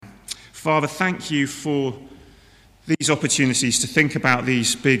Father, thank you for these opportunities to think about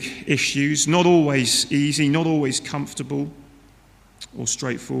these big issues, not always easy, not always comfortable or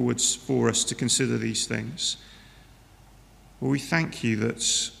straightforward for us to consider these things. Well, we thank you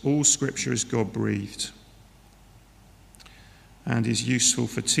that all Scripture is God-breathed and is useful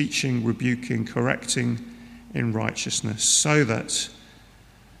for teaching, rebuking, correcting in righteousness, so that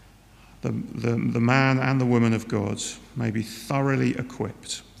the man and the woman of God may be thoroughly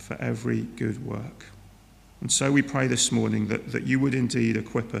equipped for every good work. And so we pray this morning that you would indeed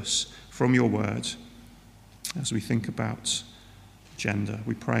equip us from your word as we think about gender.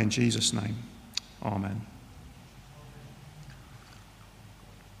 We pray in Jesus' name. Amen.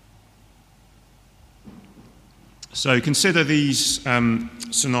 So consider these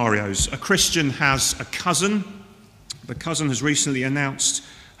scenarios. A Christian has a cousin. The cousin has recently announced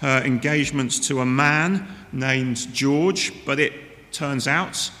her engagement to a man named George, but it turns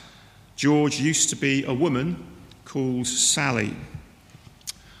out George used to be a woman called Sally.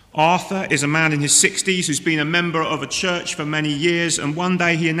 Arthur is a man in his 60s who's been a member of a church for many years, and one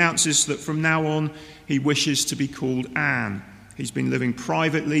day he announces that from now on he wishes to be called Anne. He's been living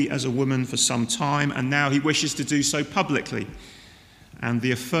privately as a woman for some time, and now he wishes to do so publicly. And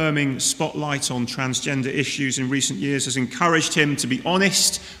the affirming spotlight on transgender issues in recent years has encouraged him to be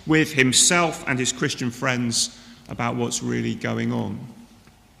honest with himself and his Christian friends about what's really going on.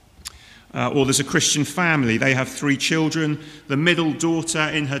 Or there's a Christian family. They have 3 children. The middle daughter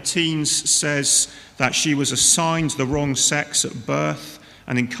in her teens says that she was assigned the wrong sex at birth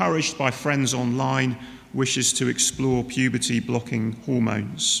and, encouraged by friends online, wishes to explore puberty-blocking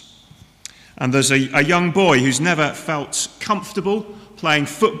hormones. And there's a young boy who's never felt comfortable playing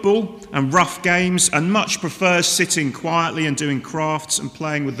football and rough games and much prefers sitting quietly and doing crafts and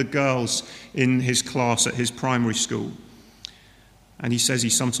playing with the girls in his class at his primary school. And he says he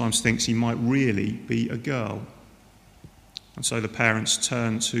sometimes thinks he might really be a girl. And so the parents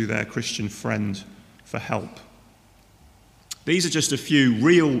turn to their Christian friend for help. These are just a few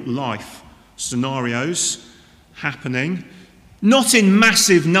real-life scenarios happening, not in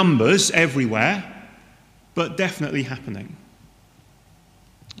massive numbers everywhere, but definitely happening.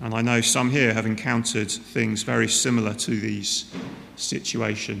 And I know some here have encountered things very similar to these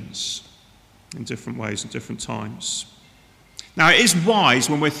situations in different ways at different times. Now, it is wise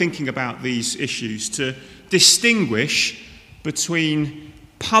when we're thinking about these issues to distinguish between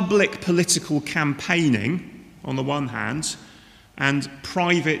public political campaigning on the one hand and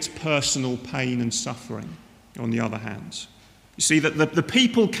private personal pain and suffering on the other hand. You see that the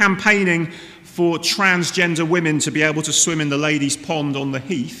people campaigning for transgender women to be able to swim in the ladies' pond on the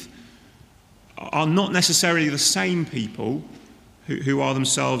heath are not necessarily the same people who are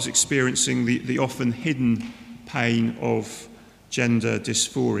themselves experiencing the often hidden pain of gender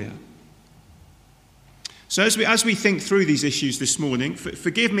dysphoria. So as we think through these issues this morning,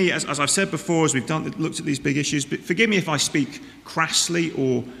 forgive me, as I've said before, as we've looked at these big issues, but forgive me if I speak crassly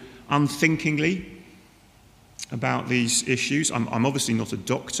or unthinkingly about these issues. I'm obviously not a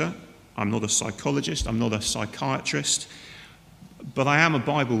doctor, I'm not a psychologist, I'm not a psychiatrist, but I am a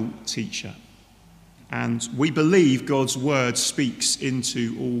Bible teacher. And we believe God's word speaks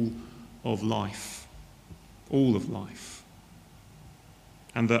into all of life.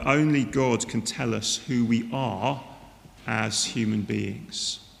 And that only God can tell us who we are as human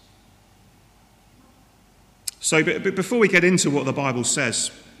beings. So but before we get into what the Bible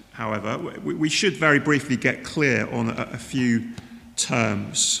says, however, we should very briefly get clear on a few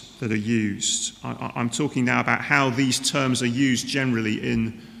terms that are used. I'm talking now about how these terms are used generally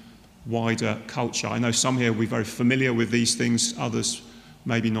in wider culture. I know some here will be very familiar with these things, others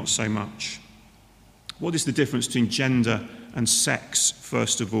maybe not so much. What is the difference between gender and sex,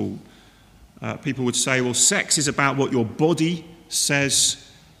 first of all? People would say, well, sex is about what your body says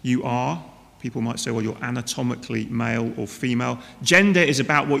you are. People might say, well, you're anatomically male or female. Gender is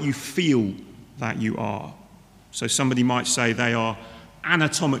about what you feel that you are. So somebody might say they are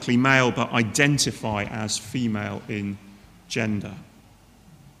anatomically male but identify as female in gender.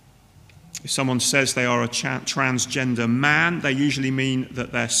 If someone says they are a transgender man, they usually mean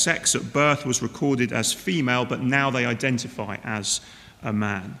that their sex at birth was recorded as female, but now they identify as a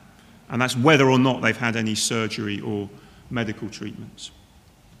man. And that's whether or not they've had any surgery or medical treatment.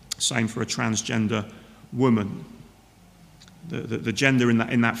 Same for a transgender woman. The gender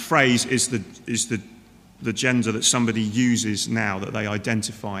in that phrase is the gender that somebody uses now, that they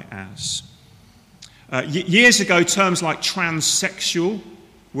identify as. Years ago, terms like transsexual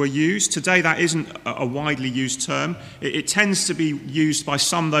were used. Today that isn't a widely used term. It tends to be used by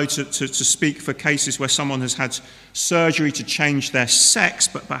some, though, to speak for cases where someone has had surgery to change their sex,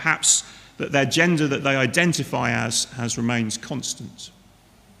 but perhaps that their gender that they identify as has remained constant.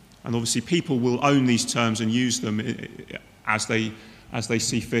 And obviously people will own these terms and use them as they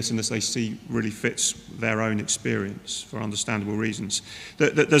see fit and as they see really fits their own experience for understandable reasons.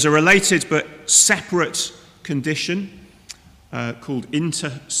 There's a related but separate condition called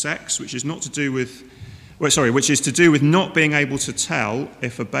intersex, which is to do with not being able to tell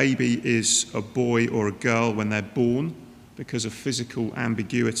if a baby is a boy or a girl when they're born because of physical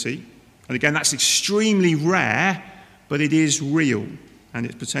ambiguity. And again, that's extremely rare, but it is real, and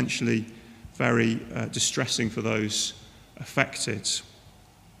it's potentially very distressing for those affected.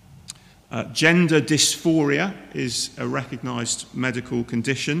 Gender dysphoria is a recognised medical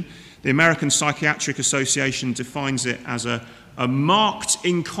condition. The American Psychiatric Association defines it as a marked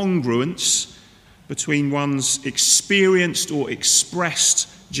incongruence between one's experienced or expressed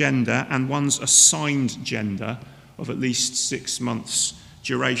gender and one's assigned gender of at least 6 months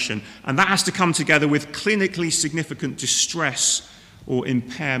duration. And that has to come together with clinically significant distress or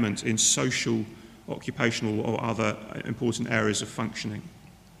impairment in social, occupational or other important areas of functioning.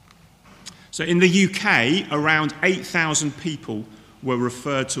 So in the UK, around 8,000 people were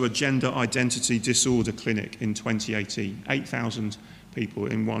referred to a gender identity disorder clinic in 2018. 8,000 people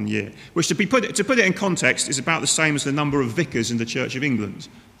in 1 year, which to put it in context is about the same as the number of vicars in the Church of England,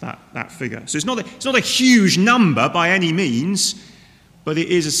 that figure. So it's not a huge number by any means, but it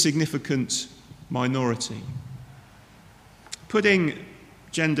is a significant minority. Putting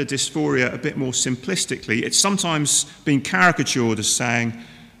gender dysphoria a bit more simplistically, it's sometimes been caricatured as saying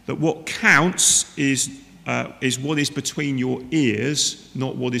that what counts is what is between your ears,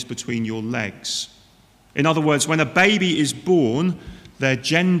 not what is between your legs. In other words, when a baby is born, their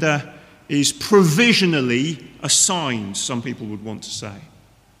gender is provisionally assigned, some people would want to say.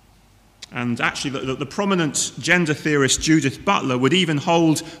 And actually, the prominent gender theorist Judith Butler would even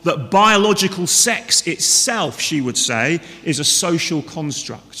hold that biological sex itself, she would say, is a social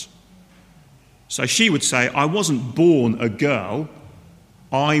construct. So she would say, I wasn't born a girl,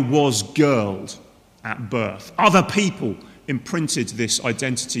 I was girled at birth. Other people imprinted this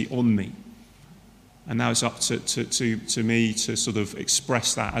identity on me. And now it's up to me to sort of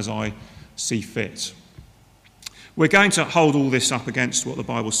express that as I see fit. We're going to hold all this up against what the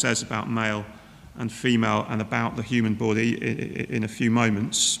Bible says about male and female and about the human body in a few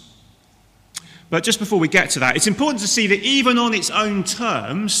moments. But just before we get to that, it's important to see that even on its own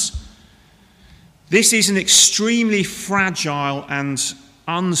terms, this is an extremely fragile and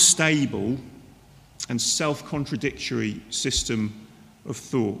unstable and self-contradictory system of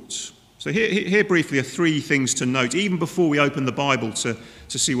thought. So here briefly are 3 things to note, even before we open the Bible to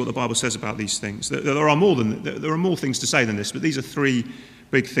see what the Bible says about these things. There are more things to say than this, but these are 3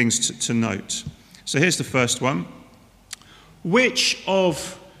 big things to note. So here's the first one. Which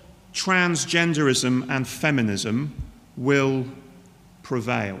of transgenderism and feminism will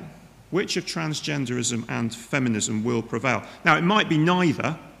prevail? Which of transgenderism and feminism will prevail? Now, it might be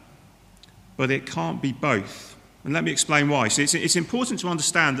neither, but it can't be both. And let me explain why. So it's important to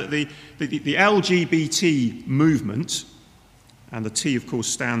understand that the LGBT movement, and the T, of course,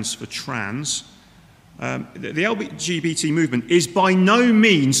 stands for trans, the LGBT movement is by no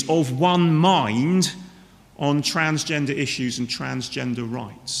means of one mind on transgender issues and transgender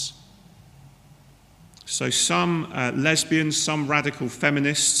rights. So some lesbians, some radical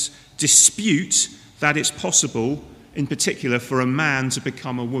feminists dispute that it's possible, in particular, for a man to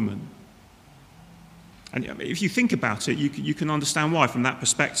become a woman. And if you think about it, you can understand why from that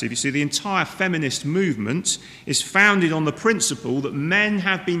perspective. You see, the entire feminist movement is founded on the principle that men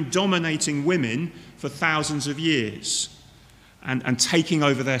have been dominating women for thousands of years and taking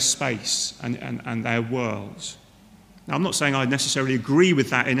over their space and their world. Now, I'm not saying I necessarily agree with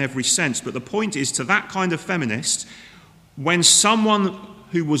that in every sense, but the point is, to that kind of feminist, when someone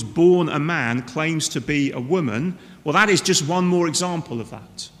who was born a man claims to be a woman, well, that is just one more example of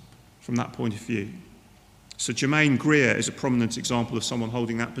that from that point of view. So Germaine Greer is a prominent example of someone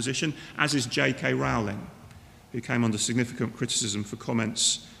holding that position, as is J.K. Rowling, who came under significant criticism for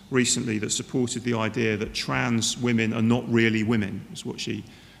comments recently that supported the idea that trans women are not really women, is what she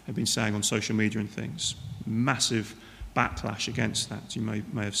had been saying on social media and things. Massive backlash against that, you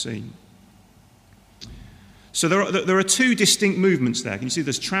may have seen. So there are 2 distinct movements there. Can you see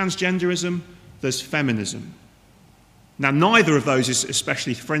there's transgenderism, there's feminism. Now, neither of those is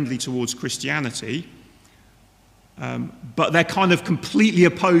especially friendly towards Christianity, but they're kind of completely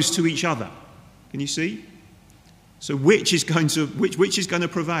opposed to each other. Can you see? So which is going to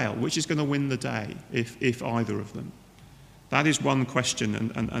prevail? Which is going to win the day, if either of them? That is one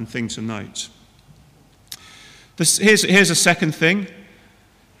question and thing to note. Here's a second thing.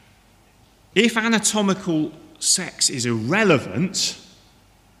 If anatomical sex is irrelevant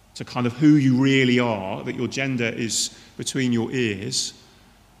to kind of who you really are, that your gender is between your ears,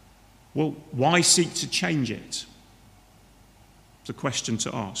 well, why seek to change it? It's a question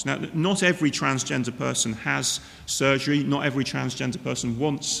to ask. Now, not every transgender person has surgery. Not every transgender person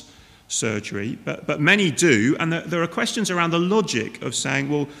wants surgery, but many do. And there are questions around the logic of saying,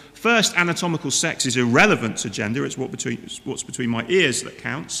 well, first, anatomical sex is irrelevant to gender. It's what's between my ears that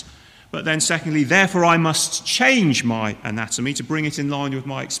counts. But then secondly, therefore, I must change my anatomy to bring it in line with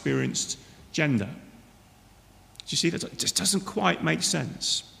my experienced gender. Do you see that? It just doesn't quite make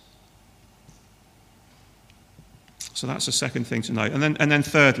sense. So that's the second thing to note. And then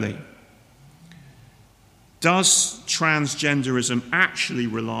thirdly, does transgenderism actually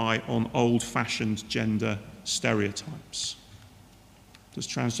rely on old-fashioned gender stereotypes? Does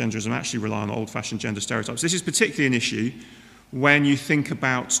transgenderism actually rely on old-fashioned gender stereotypes? This is particularly an issue when you think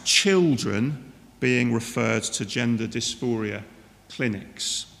about children being referred to gender dysphoria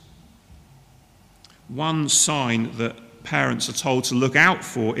clinics. One sign that parents are told to look out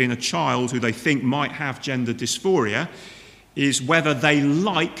for in a child who they think might have gender dysphoria is whether they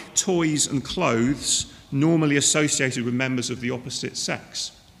like toys and clothes normally associated with members of the opposite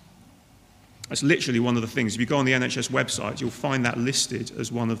sex. That's literally one of the things. If you go on the NHS website, you'll find that listed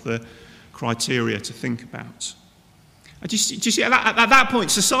as one of the criteria to think about. Do you see, at that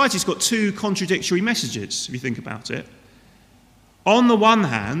point, society's got two contradictory messages, if you think about it. On the one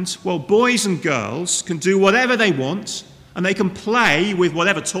hand, well, boys and girls can do whatever they want, and they can play with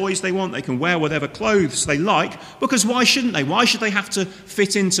whatever toys they want, they can wear whatever clothes they like, because why shouldn't they? Why should they have to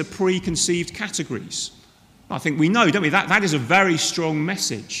fit into preconceived categories? I think we know, don't we? That is a very strong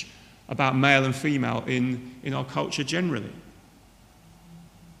message about male and female in our culture generally.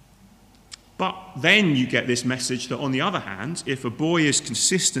 But then you get this message that, on the other hand, if a boy is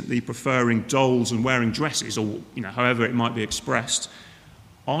consistently preferring dolls and wearing dresses, or however it might be expressed,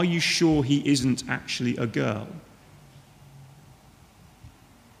 are you sure he isn't actually a girl?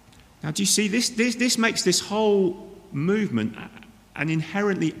 Now, do you see, this makes this whole movement an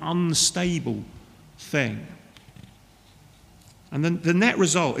inherently unstable thing. And then the net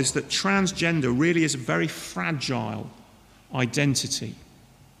result is that transgender really is a very fragile identity.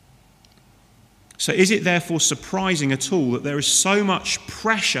 So is it therefore surprising at all that there is so much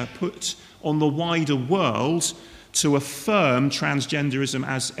pressure put on the wider world to affirm transgenderism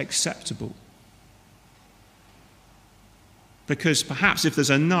as acceptable? Because perhaps if there's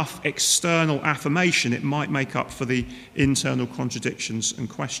enough external affirmation, it might make up for the internal contradictions and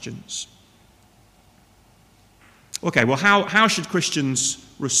questions. Okay, well, how should Christians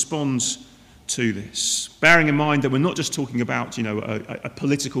respond to this? Bearing in mind that we're not just talking about, a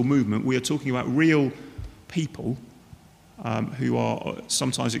political movement, we are talking about real people who are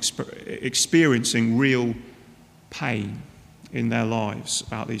sometimes experiencing real pain in their lives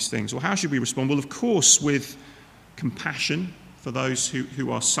about these things. Well, how should we respond? Well, of course, with compassion for those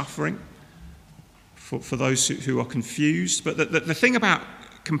who are suffering, for those who are confused. But the thing about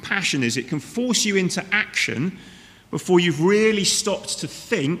compassion is it can force you into action before you've really stopped to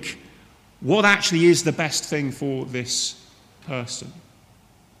think what actually is the best thing for this person.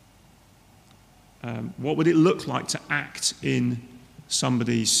 What would it look like to act in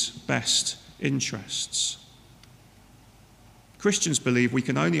somebody's best interests? Christians believe we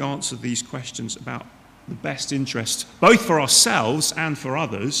can only answer these questions about the best interest, both for ourselves and for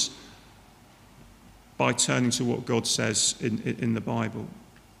others, by turning to what God says in the Bible.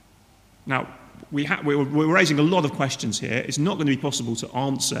 Now, we're raising a lot of questions here. It's not going to be possible to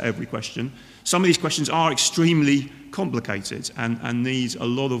answer every question. Some of these questions are extremely complicated and need a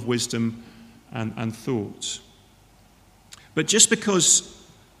lot of wisdom and thought. But just because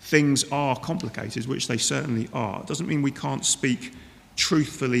things are complicated, which they certainly are, doesn't mean we can't speak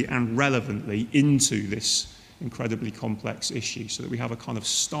truthfully and relevantly into this incredibly complex issue, so that we have a kind of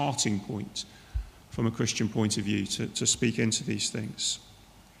starting point from a Christian point of view to speak into these things.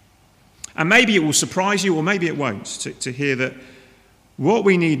 And maybe it will surprise you, or maybe it won't, to hear that what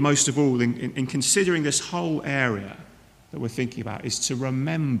we need most of all in considering this whole area that we're thinking about is to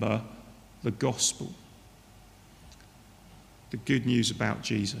remember the gospel, the good news about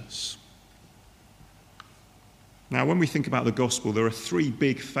Jesus. Now, when we think about the gospel, there are three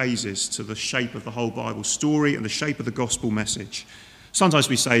big phases to the shape of the whole Bible story and the shape of the gospel message. Sometimes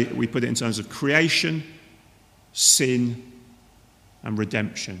we put it in terms of creation, sin, and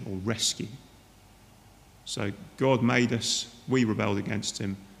redemption or rescue. So God made us, we rebelled against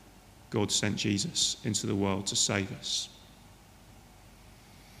him. God sent Jesus into the world to save us.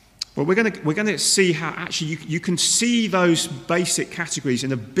 But we're going to see how actually you can see those basic categories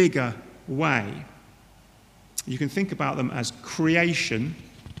in a bigger way. You can think about them as creation,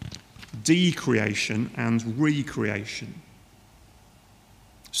 decreation, and recreation.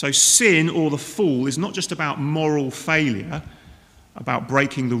 So sin or the fall is not just about moral failure, about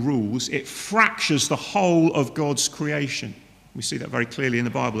breaking the rules. It fractures the whole of God's creation. We see that very clearly in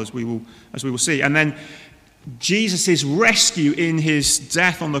the Bible, as we will see. And then Jesus' rescue in his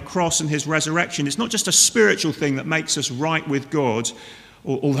death on the cross and his resurrection, it's not just a spiritual thing that makes us right with God,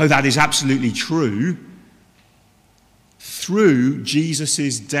 although that is absolutely true. Through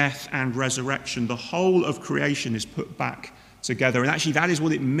Jesus' death and resurrection, the whole of creation is put back together. And actually that is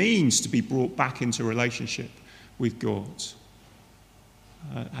what it means to be brought back into relationship with God.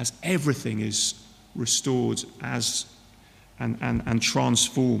 As everything is restored and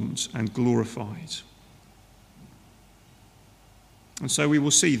transformed and glorified. And so we will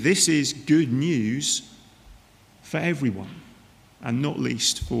see this is good news for everyone, and not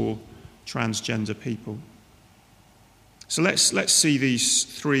least for transgender people. So let's see these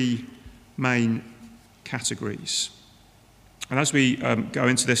three main categories. And as we go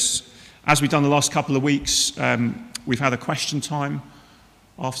into this, as we've done the last couple of weeks, we've had a question time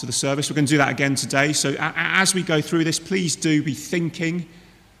after the service. We're going to do that again today. So as we go through this, please do be thinking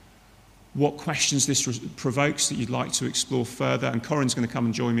what questions this provokes that you'd like to explore further. And Corinne's going to come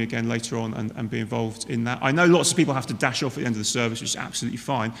and join me again later on and be involved in that. I know lots of people have to dash off at the end of the service, which is absolutely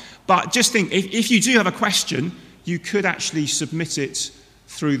fine. But just think, if you do have a question, you could actually submit it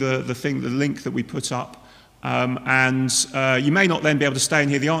through the link that we put up. And you may not then be able to stay and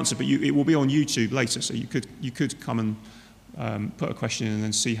hear the answer, but it will be on YouTube later. So you could come and put a question in and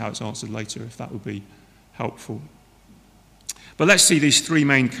then see how it's answered later, if that would be helpful. But let's see these three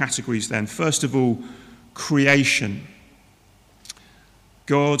main categories then. First of all, creation.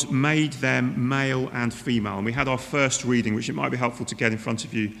 God made them male and female. And we had our first reading, which it might be helpful to get in front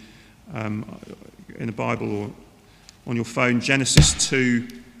of you in a Bible or on your phone, Genesis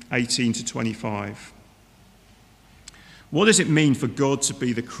 2:18 to 25. What does it mean for God to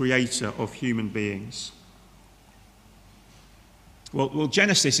be the creator of human beings? Well,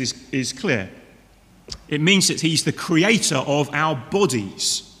 Genesis is clear. It means that he's the creator of our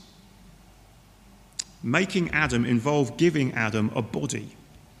bodies. Making Adam involved giving Adam a body.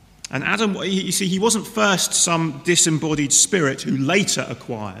 And Adam, you see, he wasn't first some disembodied spirit who later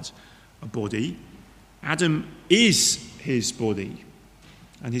acquired a body. Adam is his body,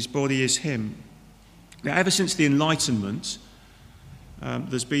 and his body is him. Now, ever since the Enlightenment,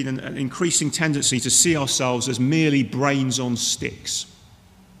 there's been an increasing tendency to see ourselves as merely brains on sticks.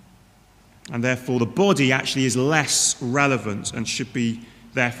 And therefore the body actually is less relevant and should be,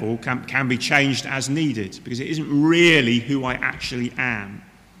 therefore, can be changed as needed, because it isn't really who I actually am.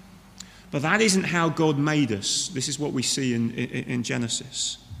 But that isn't how God made us. This is what we see in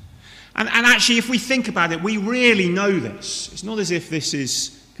Genesis. And actually, if we think about it, we really know this. It's not as if this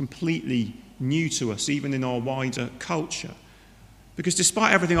is completely new to us, even in our wider culture. Because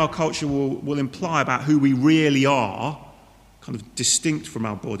despite everything our culture will imply about who we really are, kind of distinct from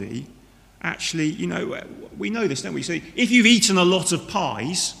our body, actually, we know this, don't we? So if you've eaten a lot of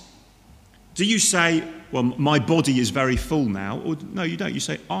pies, do you say, well, my body is very full now? Or no, you don't. You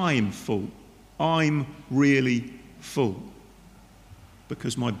say, I'm full. I'm really full.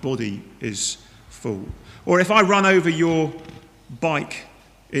 Because my body is full. Or if I run over your bike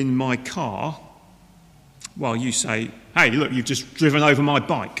in my car, well, you say, hey, look, you've just driven over my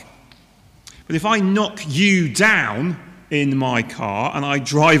bike. But if I knock you down in my car and I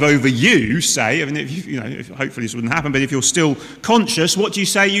drive over you, say, I mean, if hopefully this wouldn't happen, but if you're still conscious, what do you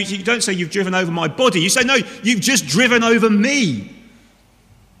say? You don't say you've driven over my body. You say, no, you've just driven over me.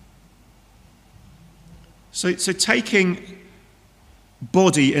 So taking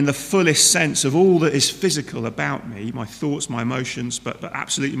body in the fullest sense of all that is physical about me, my thoughts, my emotions, but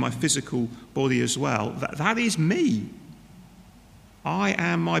absolutely my physical body as well, that is me. I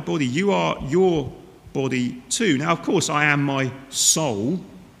am my body. You are your body too. Now, of course, I am my soul,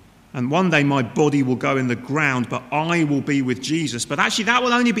 and one day my body will go in the ground, but I will be with Jesus. But actually, that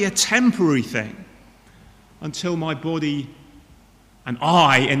will only be a temporary thing until my body and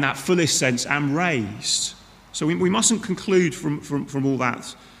I, in that fullest sense, am raised. So we mustn't conclude from all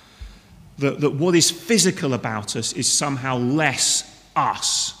that what is physical about us is somehow less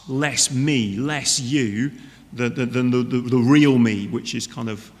us, less me, less you, than the real me, which is kind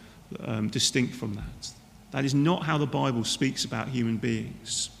of distinct from that. That is not how the Bible speaks about human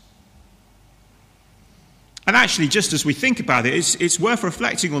beings. And actually, just as we think about it, it's worth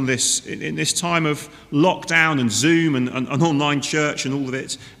reflecting on this in this time of lockdown and Zoom and online church and all of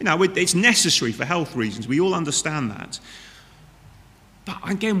it. It's necessary for health reasons. We all understand that. But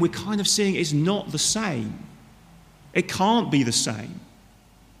again, we're kind of seeing it's not the same. It can't be the same,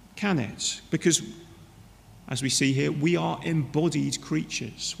 can it? Because, as we see here, we are embodied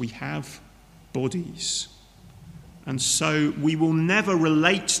creatures. We have bodies. And so we will never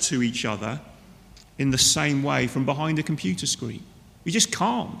relate to each other in the same way from behind a computer screen. We just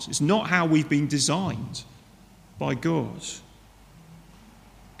can't. It's not how we've been designed by God,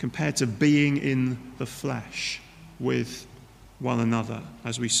 compared to being in the flesh with one another,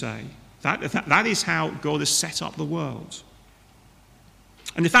 as we say. That is how God has set up the world.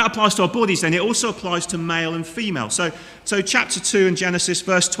 And if that applies to our bodies, then it also applies to male and female. So chapter 2 in Genesis,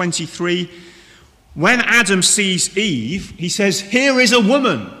 verse 23, when Adam sees Eve, he says, "Here is a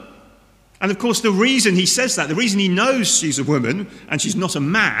woman." And of course, the reason he says that, the reason he knows she's a woman and she's not a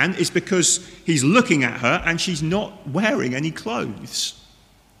man, is because he's looking at her and she's not wearing any clothes.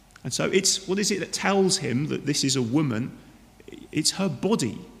 And so what is it that tells him that this is a woman? It's her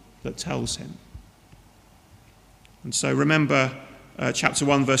body that tells him. And so remember chapter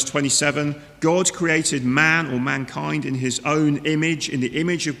 1, verse 27, God created man or mankind in his own image. In the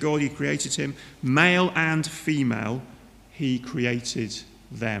image of God he created him. Male and female he created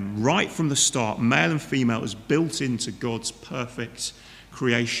them. Right from the start, male and female is built into God's perfect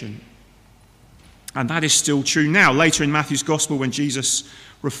creation. And that is still true now. Later in Matthew's Gospel, when Jesus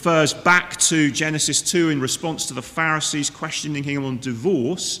refers back to Genesis 2 in response to the Pharisees questioning him on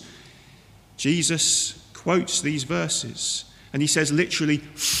divorce, Jesus quotes these verses. And he says literally,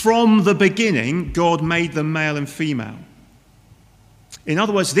 from the beginning, God made them male and female. In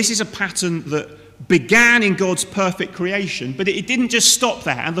other words, this is a pattern that began in God's perfect creation, but it didn't just stop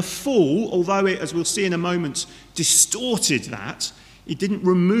there. And the fall, although it, as we'll see in a moment, distorted that, it didn't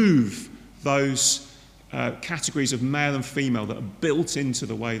remove those categories of male and female that are built into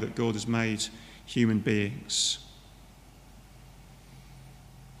the way that God has made human beings.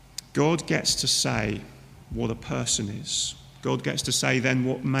 God gets to say what a person is. God gets to say then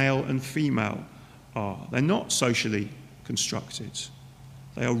what male and female are. They're not socially constructed.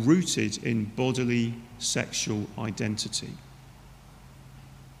 They are rooted in bodily sexual identity.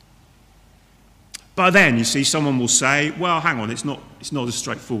 But then, you see, someone will say, well, hang on, it's not as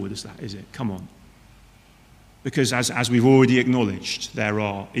straightforward as that, is it? Come on. Because as we've already acknowledged, there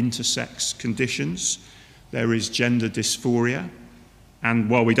are intersex conditions, there is gender dysphoria, and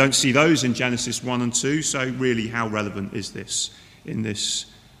while we don't see those in Genesis 1 and 2, so really how relevant is this in this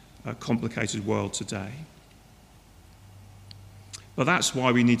complicated world today? But that's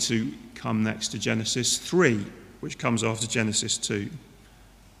why we need to come next to Genesis 3, which comes after Genesis 2.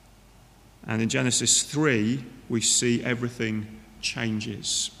 And in Genesis 3, we see everything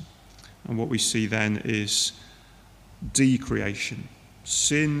changes. And what we see then is decreation.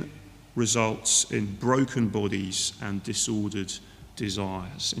 Sin results in broken bodies and disordered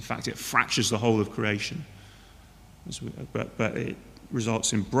desires. In fact, it fractures the whole of creation. But it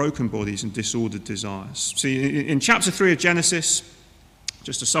results in broken bodies and disordered desires. See, in chapter 3 of Genesis,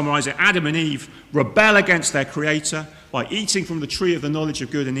 just to summarize it, Adam and Eve rebel against their Creator by eating from the tree of the knowledge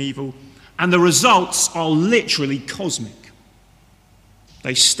of good and evil, and the results are literally cosmic.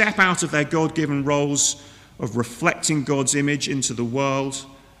 They step out of their God-given roles of reflecting God's image into the world,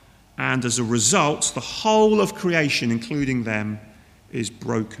 and as a result, the whole of creation, including them, is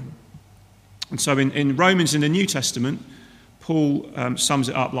broken. And so in Romans in the New Testament, Paul sums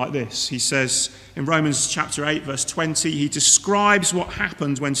it up like this. He says in Romans chapter 8, verse 20, he describes what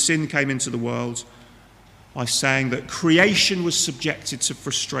happened when sin came into the world by saying that creation was subjected to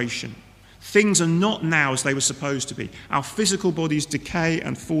frustration. Things are not now as they were supposed to be. Our physical bodies decay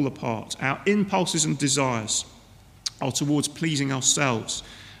and fall apart. Our impulses and desires are towards pleasing ourselves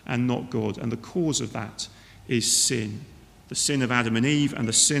and not God. And the cause of that is sin. The sin of Adam and Eve and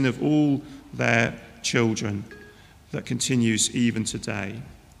the sin of all their children that continues even today.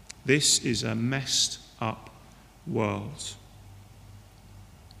 This is a messed up world.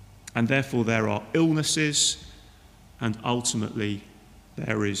 And therefore there are illnesses and ultimately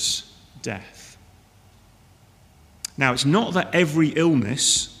there is death. Now, it's not that every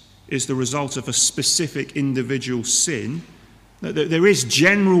illness is the result of a specific individual sin. There is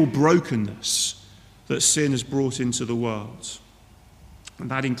general brokenness that sin has brought into the world. And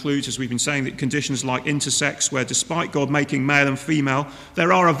that includes, as we've been saying, that conditions like intersex, where despite God making male and female,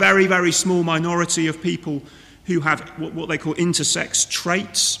 there are a very, very small minority of people who have what they call intersex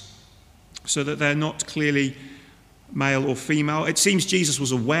traits, so that they're not clearly male or female. It seems Jesus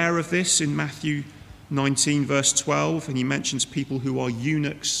was aware of this in Matthew 19 verse 12, and he mentions people who are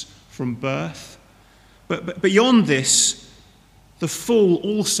eunuchs from birth. But beyond this, the fall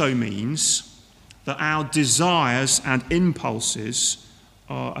also means that our desires and impulses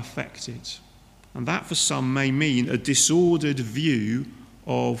are affected. And that for some may mean a disordered view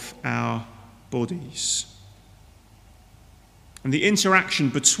of our bodies. And the interaction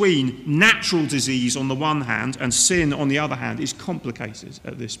between natural disease on the one hand and sin on the other hand is complicated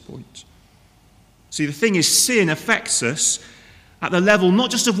at this point. See, the thing is, sin affects us at the level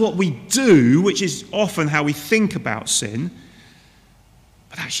not just of what we do, which is often how we think about sin,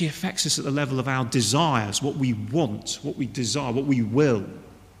 but actually affects us at the level of our desires, what we want, what we desire, what we will.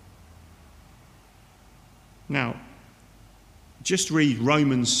 Now, just read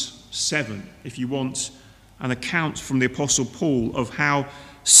Romans 7 if you want an account from the Apostle Paul of how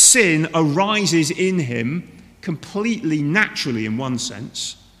sin arises in him completely naturally in one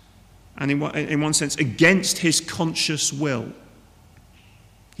sense, and in one sense against his conscious will.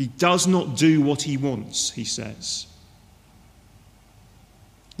 He does not do what he wants, he says.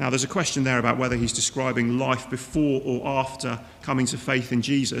 Now, there's a question there about whether he's describing life before or after coming to faith in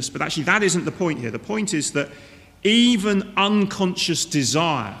Jesus, but actually that isn't the point here. The point is that even unconscious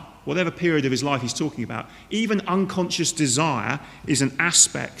desire, whatever period of his life he's talking about, even unconscious desire is an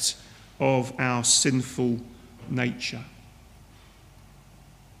aspect of our sinful nature.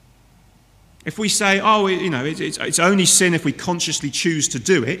 If we say, it's only sin if we consciously choose to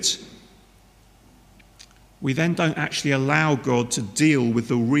do it, we then don't actually allow God to deal with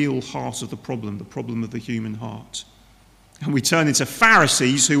the real heart of the problem of the human heart. And we turn into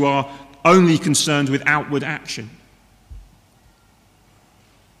Pharisees who are only concerned with outward action.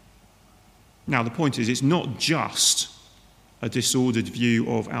 Now, the point is, it's not just a disordered view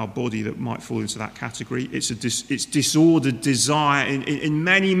of our body that might fall into that category. It's disordered desire in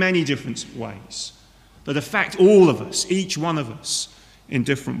many, many different ways that affect all of us, each one of us, in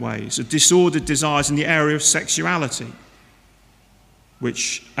different ways. A disordered desires in the area of sexuality,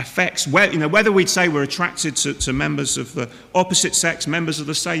 which affects whether we'd say we're attracted to members of the opposite sex, members of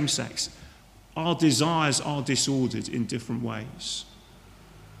the same sex. Our desires are disordered in different ways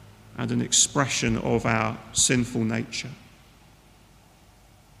and an expression of our sinful nature.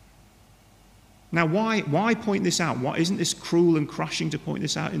 Now, why point this out? Why isn't this cruel and crushing to point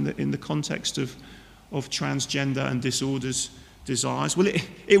this out in the context of transgender and disordered desires? Well,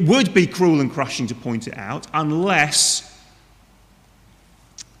 it would be cruel and crushing to point it out unless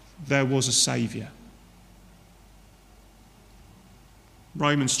there was a Saviour.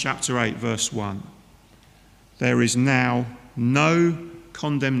 Romans chapter 8, verse 1. There is now no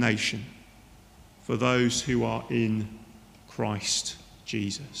condemnation for those who are in Christ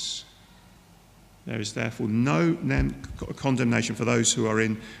Jesus. There is therefore no condemnation for those who are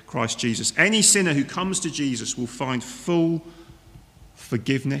in Christ Jesus. Any sinner who comes to Jesus will find full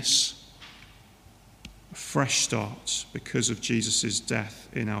forgiveness, a fresh start because of Jesus' death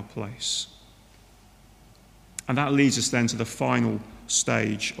in our place. And that leads us then to the final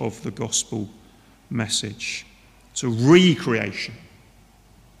stage of the gospel message, to recreation.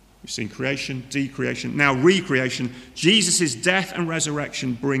 We've seen creation, decreation, now recreation. Jesus' death and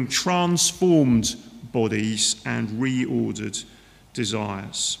resurrection bring transformed bodies and reordered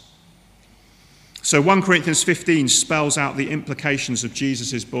desires. So 1 Corinthians 15 spells out the implications of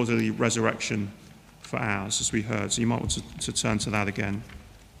Jesus' bodily resurrection for ours, as we heard. So you might want to turn to that again.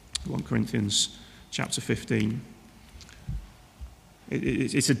 1 Corinthians chapter 15.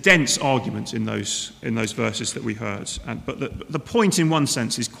 It's a dense argument in those verses that we heard. But the point in one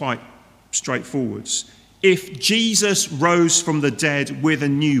sense is quite straightforward. If Jesus rose from the dead with a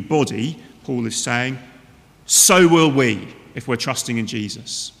new body, Paul is saying, so will we if we're trusting in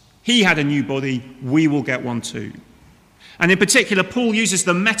Jesus. He had a new body, we will get one too. And in particular, Paul uses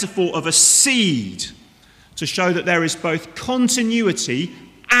the metaphor of a seed to show that there is both continuity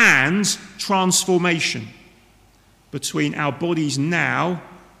and transformation between our bodies now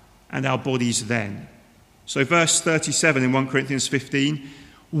and our bodies then. So verse 37 in 1 Corinthians 15,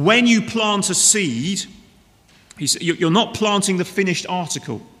 when you plant a seed, you're not planting the finished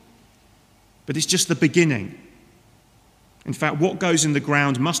article, but it's just the beginning. In fact, what goes in the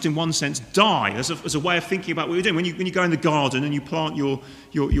ground must in one sense die. As a way of thinking about what you're doing. When you go in the garden and you plant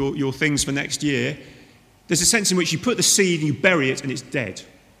your things for next year, there's a sense in which you put the seed and you bury it and it's dead.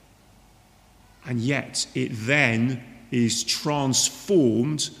 And yet it then is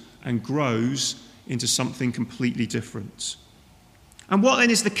transformed and grows into something completely different. And what then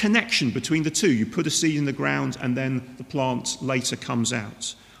is the connection between the two? You put a seed in the ground and then the plant later comes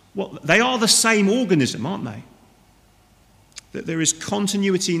out. They are the same organism, aren't they? That there is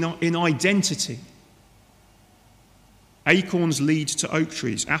continuity in identity Acorns lead to oak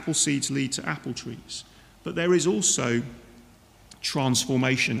trees. Apple seeds lead to apple trees. But there is also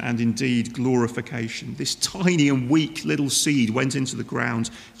transformation and indeed glorification. This tiny and weak little seed went into the ground,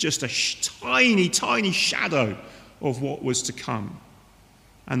 just a tiny, tiny shadow of what was to come.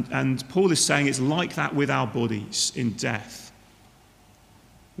 And Paul is saying it's like that with our bodies in death.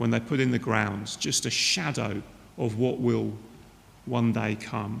 When they're put in the ground, just a shadow of what will one day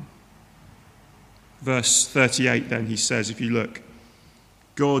come. Verse 38 then, he says, if you look,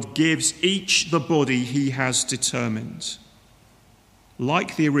 God gives each the body he has determined.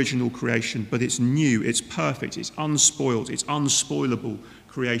 Like the original creation, but it's new, it's perfect, it's unspoiled, it's unspoilable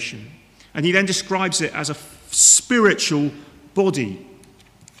creation. And he then describes it as a spiritual body,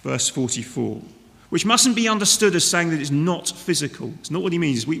 verse 44, which mustn't be understood as saying that it's not physical. It's not what he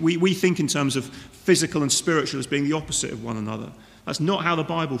means. We think in terms of physical and spiritual as being the opposite of one another. That's not how the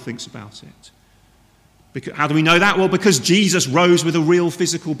Bible thinks about it. Because, how do we know that? Well, because Jesus rose with a real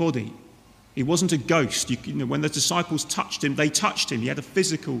physical body. He wasn't a ghost. When the disciples touched him, they touched him. He had a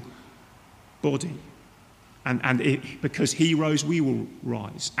physical body. Because he rose, we will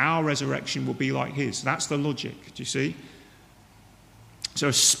rise. Our resurrection will be like his. That's the logic, do you see? So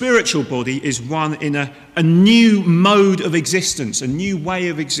a spiritual body is one in a new mode of existence, a new way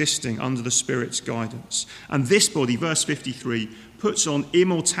of existing under the Spirit's guidance. And this body, verse 53, puts on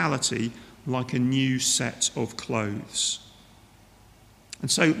immortality like a new set of clothes.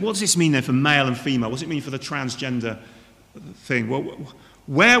 And so what does this mean then for male and female? What does it mean for the transgender thing? Well,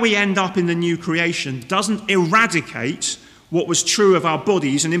 where we end up in the new creation doesn't eradicate what was true of our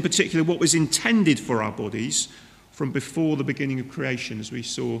bodies, and in particular what was intended for our bodies from before the beginning of creation, as we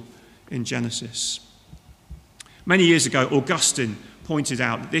saw in Genesis. Many years ago, Augustine pointed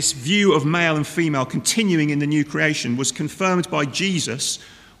out that this view of male and female continuing in the new creation was confirmed by Jesus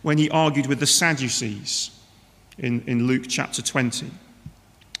when he argued with the Sadducees in Luke chapter 20.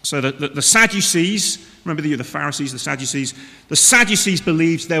 So the Sadducees, remember the Pharisees, the Sadducees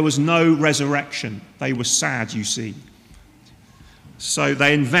believed there was no resurrection. They were sad, you see. So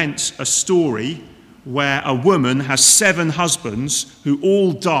they invent a story where a woman has 7 husbands who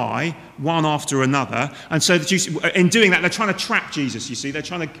all die one after another. And so in doing that, they're trying to trap Jesus, you see. They're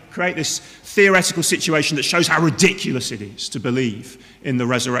trying to create this theoretical situation that shows how ridiculous it is to believe in the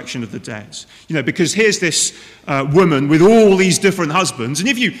resurrection of the dead. Because here's this woman with all these different husbands. And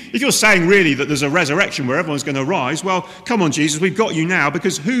if you're saying really that there's a resurrection where everyone's going to rise, well, come on, Jesus, we've got you now,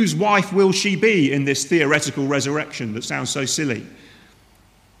 because whose wife will she be in this theoretical resurrection that sounds so silly?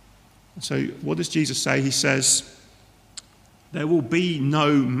 So what does Jesus say? He says, there will be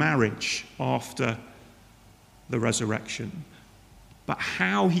no marriage after the resurrection. But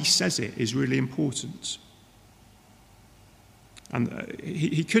how he says it is really important. And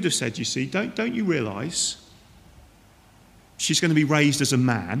he could have said, you see, don't you realise she's going to be raised as a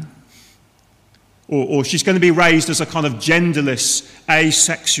man, or she's going to be raised as a kind of genderless,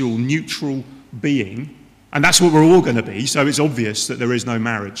 asexual, neutral being. And that's what we're all going to be, so it's obvious that there is no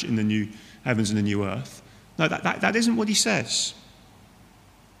marriage in the new heavens and the new earth. No, that isn't what he says.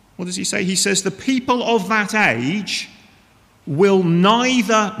 What does he say? He says the people of that age will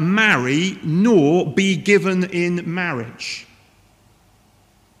neither marry nor be given in marriage.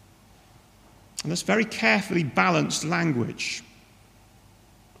 And that's very carefully balanced language.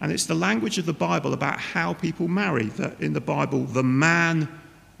 And it's the language of the Bible about how people marry. That in the Bible, the man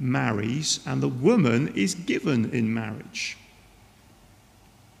marries and the woman is given in marriage.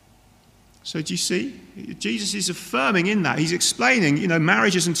 So do you see? Jesus is affirming in that. He's explaining,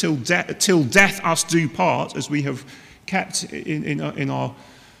 marriage is until death us do part, as we have kept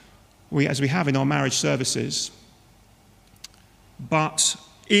as we have in our marriage services. But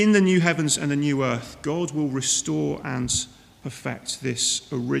in the new heavens and the new earth, God will restore and perfect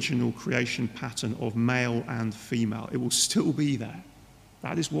this original creation pattern of male and female. It will still be there.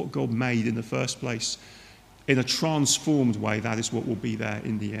 That is what God made in the first place. In a transformed way, that is what will be there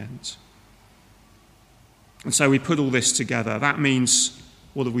in the end. And so we put all this together. That means,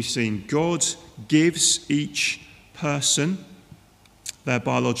 what have we seen? God gives each person their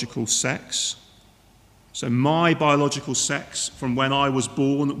biological sex. So my biological sex from when I was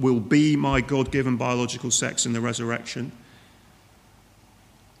born will be my God-given biological sex in the resurrection.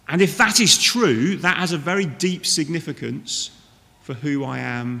 And if that is true, that has a very deep significance for who I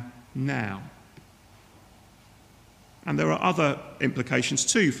am now. And there are other implications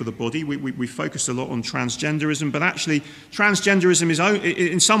too for the body. We focused a lot on transgenderism, but actually transgenderism is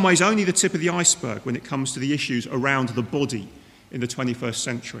in some ways only the tip of the iceberg when it comes to the issues around the body in the 21st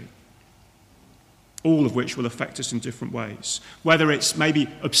century, all of which will affect us in different ways. Whether it's maybe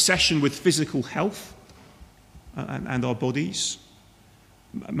obsession with physical health, and our bodies.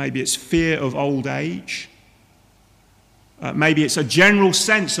 Maybe it's fear of old age. Maybe it's a general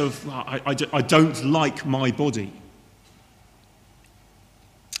sense of, I don't like my body.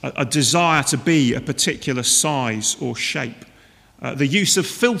 A desire to be a particular size or shape. The use of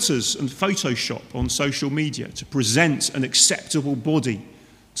filters and Photoshop on social media to present an acceptable body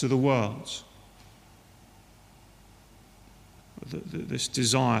to the world. This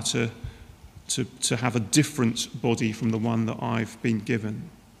desire to have a different body from the one that I've been given.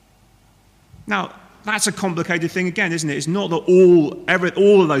 Now, that's a complicated thing again, isn't it? It's not that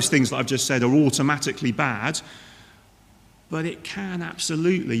all of those things that I've just said are automatically bad, but it can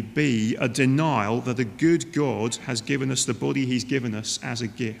absolutely be a denial that a good God has given us the body he's given us as a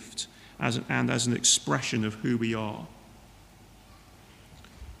gift and as an expression of who we are.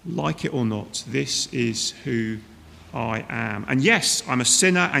 Like it or not, this is who I am. And yes, I'm a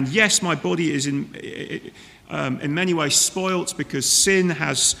sinner, and yes, my body is in many ways spoilt because sin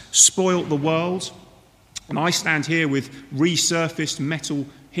has spoilt the world. And I stand here with resurfaced metal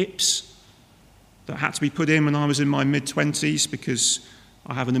hips that had to be put in when I was in my mid-20s because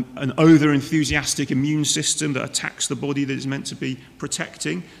I have an over-enthusiastic immune system that attacks the body that is meant to be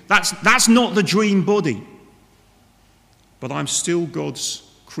protecting. That's not the dream body. But I'm still God's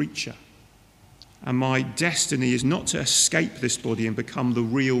creature. And my destiny is not to escape this body and become the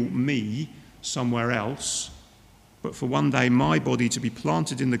real me somewhere else, but for one day my body to be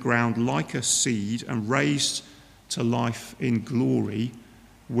planted in the ground like a seed and raised to life in glory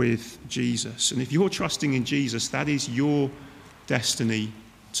with Jesus. And if you're trusting in Jesus, that is your destiny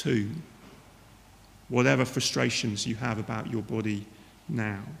too. Whatever frustrations you have about your body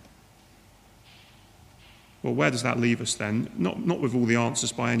now. Well, where does that leave us then? Not with all the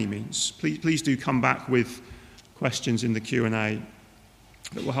answers by any means. Please do come back with questions in the Q&A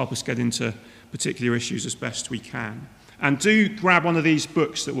that will help us get into particular issues as best we can. And do grab one of these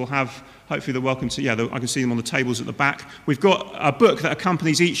books that we'll have, hopefully they're welcome to, I can see them on the tables at the back. We've got a book that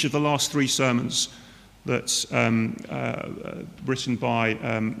accompanies each of the last 3 sermons that's written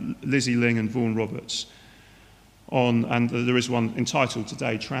by Lizzie Ling and Vaughan Roberts. And there is one entitled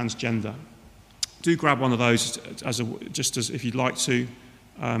today, Transgender. Do grab one of those just as if you'd like to,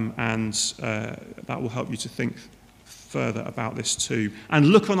 and that will help you to think further about this too. And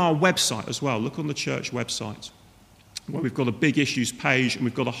look on our website as well. Look on the church website, where we've got a big issues page, and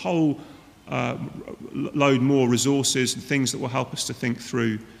we've got a whole load more resources and things that will help us to think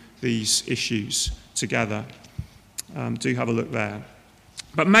through these issues together. Do have a look there.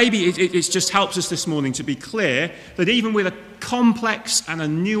 But maybe it just helps us this morning to be clear that even with a complex and a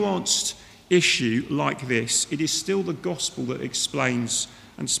nuanced issue like this, it is still the gospel that explains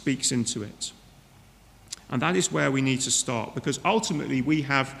and speaks into it. And that is where we need to start, because ultimately we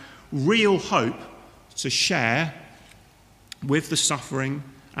have real hope to share with the suffering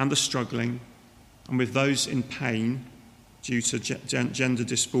and the struggling and with those in pain due to gender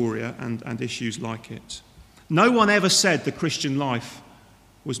dysphoria and issues like it. No one ever said the Christian life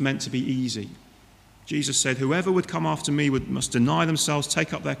was meant to be easy. Jesus said, whoever would come after me must deny themselves,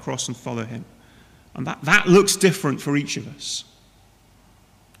 take up their cross and follow him. And that looks different for each of us.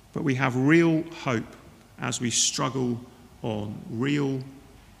 But we have real hope as we struggle on, real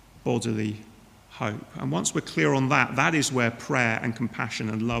bodily hope. And once we're clear on that, that is where prayer and compassion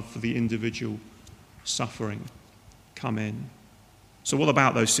and love for the individual suffering come in. So what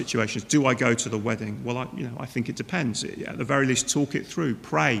about those situations? Do I go to the wedding? Well, I think it depends. At the very least, talk it through.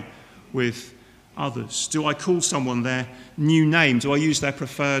 Pray with others. Do I call someone their new name? Do I use their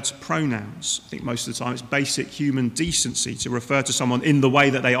preferred pronouns? I think most of the time it's basic human decency to refer to someone in the way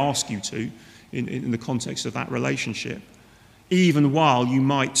that they ask you to in the context of that relationship, even while you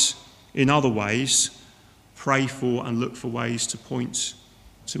might, in other ways, pray for and look for ways to point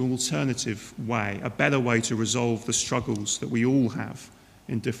to an alternative way, a better way to resolve the struggles that we all have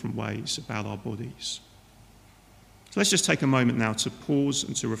in different ways about our bodies. So let's just take a moment now to pause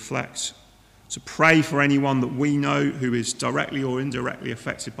and to reflect, to pray for anyone that we know who is directly or indirectly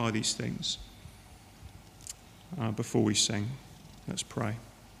affected by these things. Before we sing, let's pray.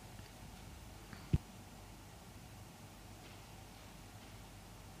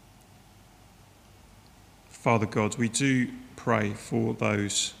 Father God, we do pray for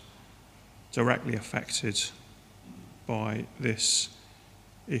those directly affected by this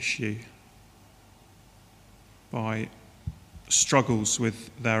issue, by struggles with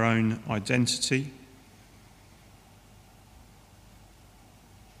their own identity,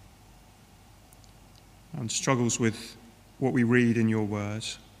 and struggles with what we read in your word.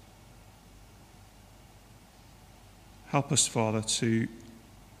 Help us, Father, to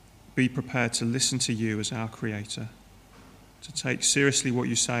be prepared to listen to you as our Creator, to take seriously what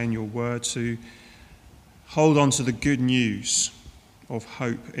you say in your word, to hold on to the good news of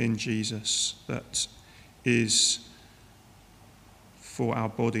hope in Jesus that is for our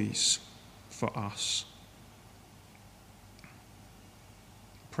bodies, for us.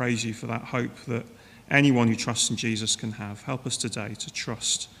 Praise you for that hope that anyone who trusts in Jesus can have. Help us today to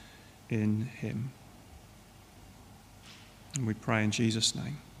trust in him. And we pray in Jesus'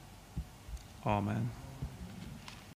 name. Amen.